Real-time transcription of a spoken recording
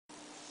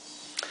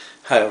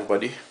Hi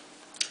everybody,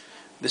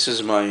 this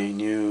is my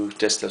new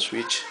Tesla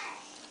switch.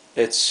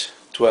 It's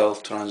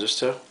 12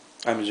 transistor.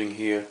 I'm using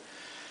here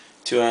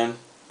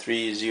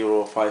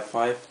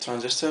 2N3055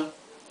 transistor,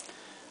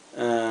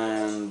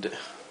 and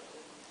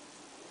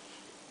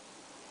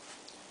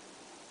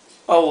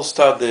I will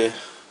start the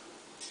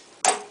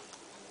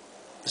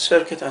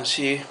circuit and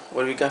see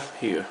what we got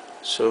here.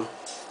 So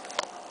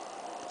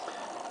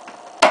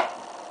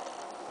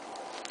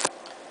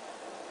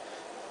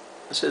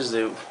this is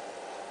the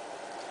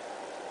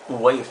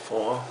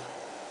waveform,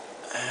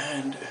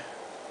 and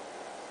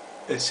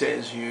it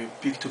says here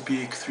peak to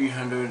peak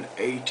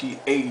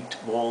 388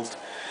 volt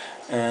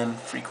and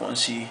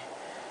frequency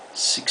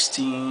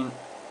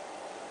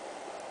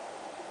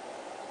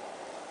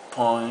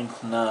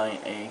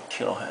 16.98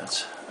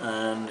 kilohertz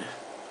and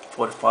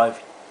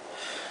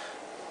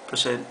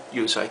 45%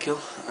 U cycle,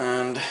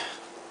 and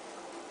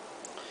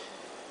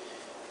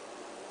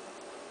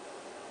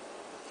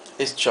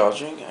it's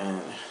charging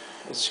and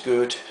it's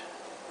good.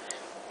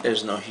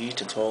 There's no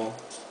heat at all.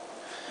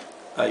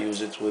 I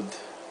use it with,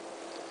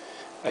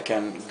 I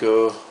can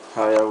go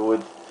higher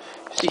with,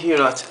 see here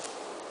that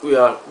we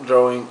are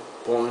drawing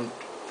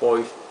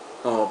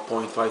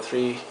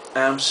 0.53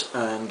 amps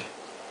and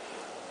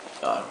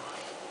are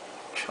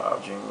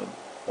charging with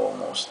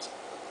almost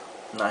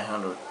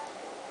 900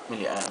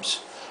 milliamps.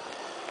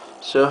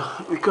 So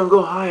we can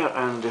go higher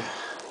and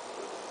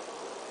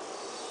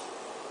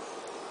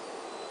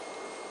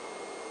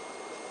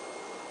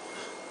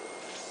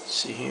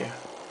see here,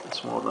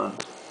 it's more than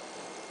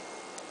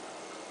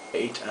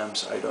 8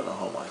 amps, I don't know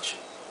how much.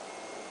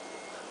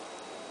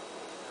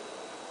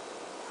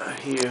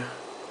 Here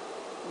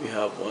we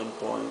have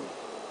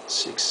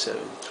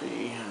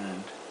 1.673,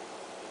 and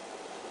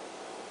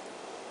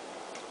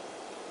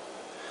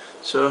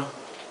so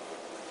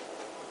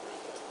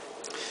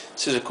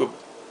this is a quick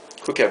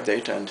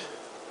update, and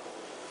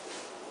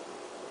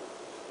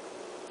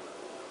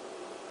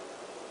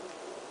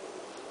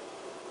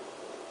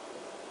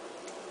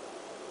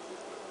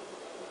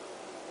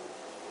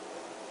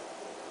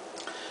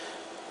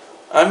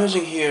I'm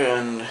using here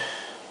an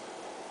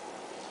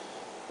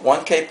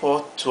 1K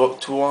port, 2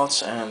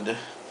 watts, and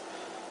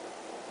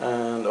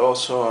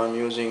also I'm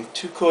using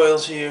 2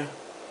 coils here.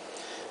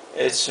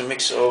 It's a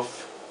mix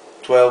of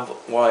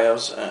 12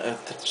 wires,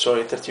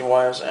 13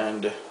 wires,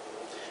 and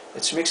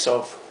it's a mix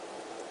of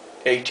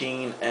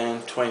 18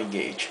 and 20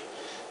 gauge.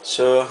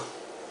 So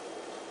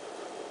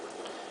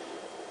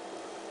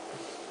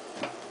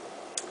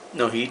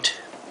no heat,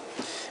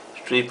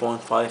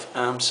 3.5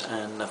 amps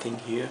and nothing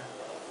here,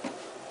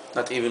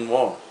 not even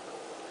more.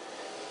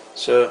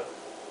 So,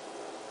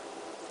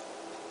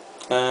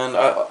 and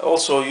I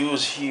also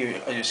use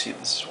here, as you see,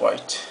 this is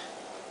white,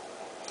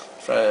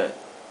 sorry,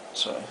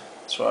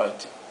 it's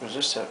white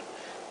resistor,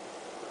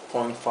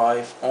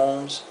 0.5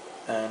 ohms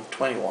and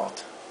 20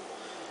 watt.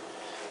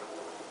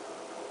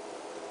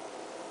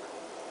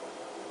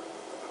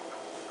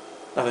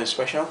 Nothing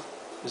special,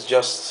 it's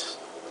just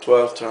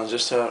 12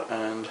 transistor,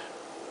 and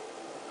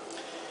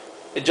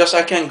it just,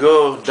 I can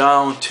go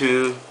down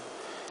to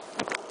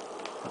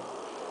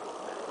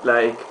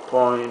like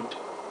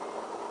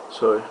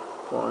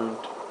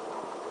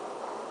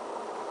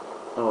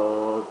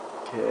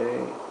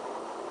okay,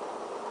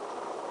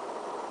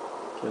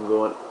 can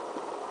go on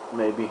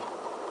maybe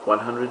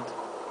 100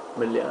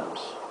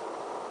 milliamps.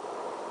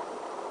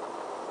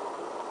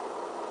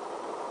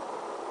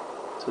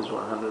 This is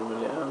 100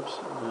 milliamps.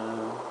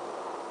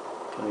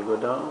 Can we go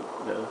down?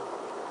 No.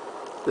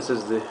 This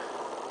is the,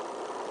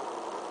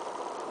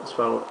 as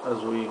far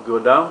as we go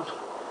down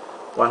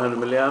 100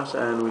 milliamps,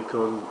 and we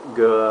can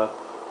go up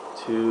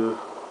to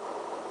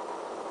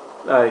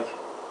like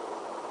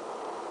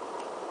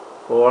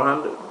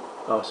 400,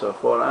 also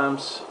 4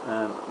 amps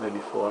and maybe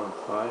 4 and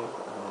 5,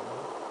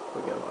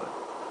 forget about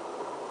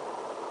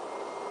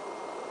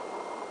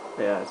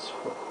it. Yeah, it's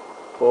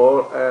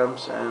 4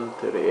 amps and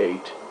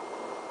 38.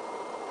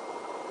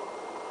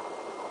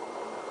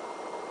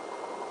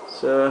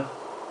 So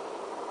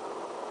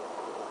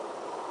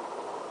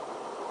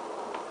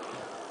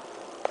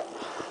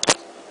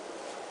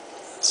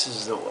this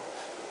is the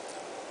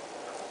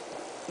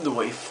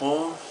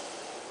waveform.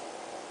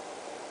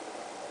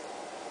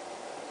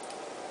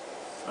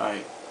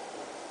 Right,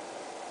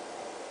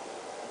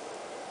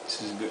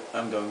 this is good.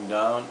 I'm going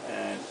down,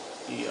 and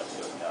here I'm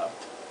going up.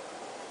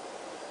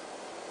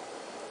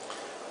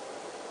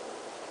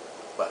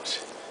 But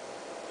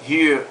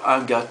here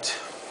I've got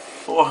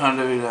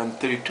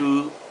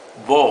 432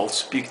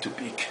 volts peak to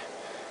peak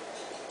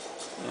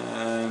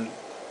and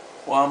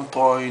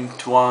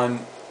 1.1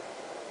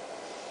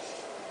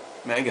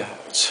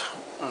 megahertz.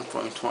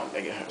 1.1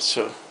 megahertz.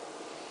 So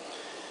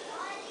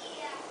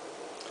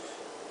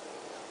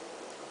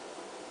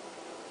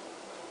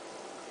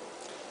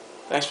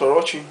thanks for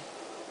watching.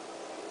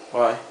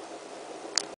 Bye.